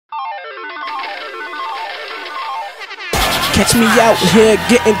Catch me out here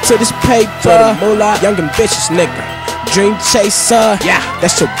getting to this paper. Young ambitious nigga, dream chaser. Yeah,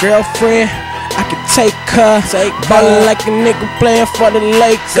 that's your girlfriend. I can take her. Ballin' like a nigga playing for the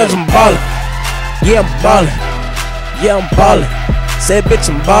Lakers. I'm ballin'. Yeah, I'm ballin'. Yeah, I'm ballin'. Say bitch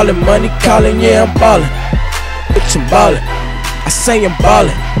I'm ballin', money callin'. Yeah, I'm ballin'. Bitch I'm ballin'. I say I'm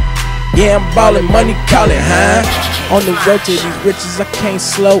ballin'. Yeah, I'm ballin', money callin', huh? On the road to these riches, I can't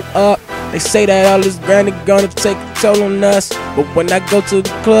slow up. They say that all this granny gonna take a toll on us, but when I go to the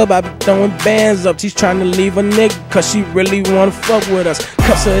club, I be throwing bands up. She's trying to leave a nigga, cause she really wanna fuck with us.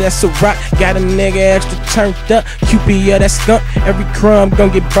 Cause her, that's a rock, got a nigga extra turned up. QP, yeah, that skunk, every crumb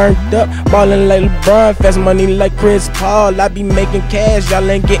gon' get burnt up. Ballin' like LeBron, fast money like Chris Paul. I be making cash, y'all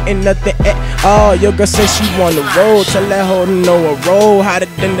ain't getting nothing at all. Your girl say she wanna roll, tell that hoe to know a roll. Hotter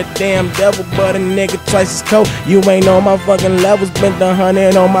than the damn devil, but a nigga twice as cold. You ain't on my fucking levels, spent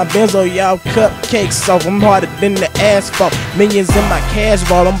 100 on my Benzo, y'all cupcakes off. I'm harder than the asphalt, millions in my cash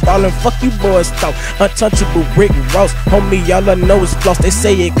vault. I'm ballin', fuck you boys thought. Untouchable Rick Ross, homie, y'all I know is floss. They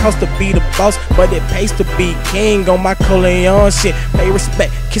say it costs to be the boss, but it pays to be king. On my Coleon shit, pay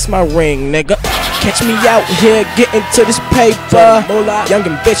respect, kiss my ring, nigga. Catch me out here getting to this paper. Young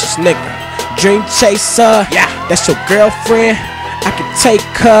ambitious nigga, dream chaser. Yeah, that's your girlfriend. I can take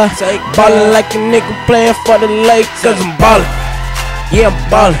her. Ballin' like a nigga playing for the Lakers. I'm ballin'. Yeah, I'm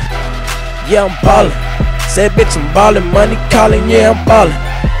ballin'. Yeah, I'm ballin'. Say bitch I'm ballin', money callin'. Yeah, I'm ballin'.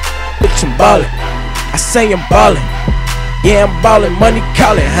 Bitch I'm ballin'. I say I'm ballin'. Yeah, I'm ballin', money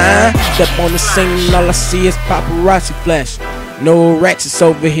callin', huh? Step on the scene, all I see is paparazzi flash. No ratchets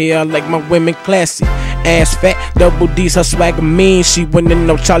over here, I like my women classy. Ass fat, double D's, her swagger mean. She winning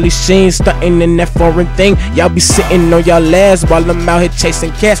no Charlie Sheen, stuntin' in that foreign thing. Y'all be sitting on y'all ass while I'm out here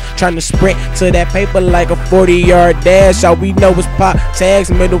chasing cash, trying to sprint to that paper like a 40-yard dash. All we know is pop tags,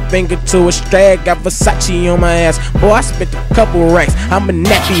 middle finger to a strag. Got Versace on my ass, boy I spent a couple racks. I'm a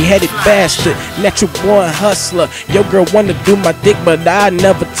nappy-headed bastard, natural born hustler. Your girl wanna do my dick, but I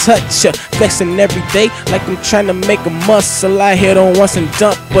never touch her. Flexing every day like I'm trying to make a muscle. I hit on once and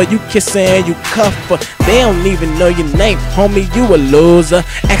dump, but you kissing and you cuff her. They don't even know your name, homie, you a loser.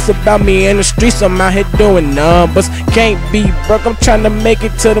 Ask about me in the streets, I'm out here doing numbers. Can't be broke, I'm trying to make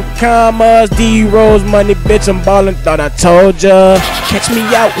it to the commas. D-Rose money, bitch, I'm ballin', thought I told ya. Catch me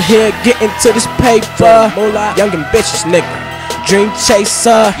out here getting to this paper. Young ambitious nigga, dream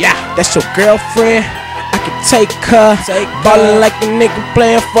chaser. Yeah, that's your girlfriend. I can take her. Ballin' like a nigga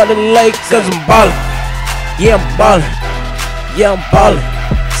playing for the Lakers. I'm ballin'. Yeah, I'm ballin'. Yeah, I'm ballin'.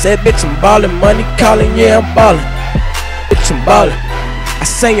 Say bitch I'm ballin', money callin'. Yeah, I'm ballin'. Bitch I'm ballin'. I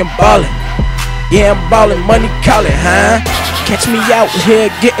say I'm ballin'. Yeah, I'm ballin', money callin', huh? Catch me out here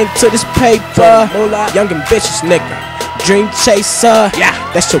getting to this paper. Young ambitious nigga, dream chaser. Yeah,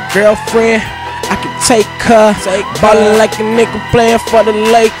 that's your girlfriend. I can take her. Ballin' like a nigga playing for the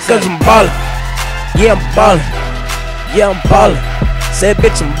Lakers. I'm ballin'. Yeah, I'm ballin'. Yeah, I'm ballin'. Say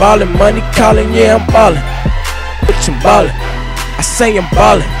bitch I'm ballin', money callin'. Yeah, I'm ballin'. Bitch I'm ballin'. I say I'm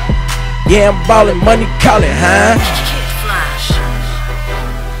ballin'. Yeah, I'm ballin', money callin', huh?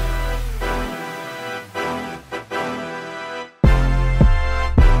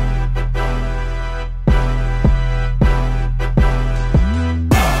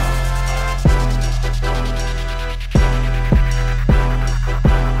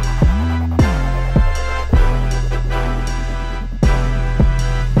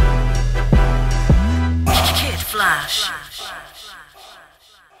 Flash.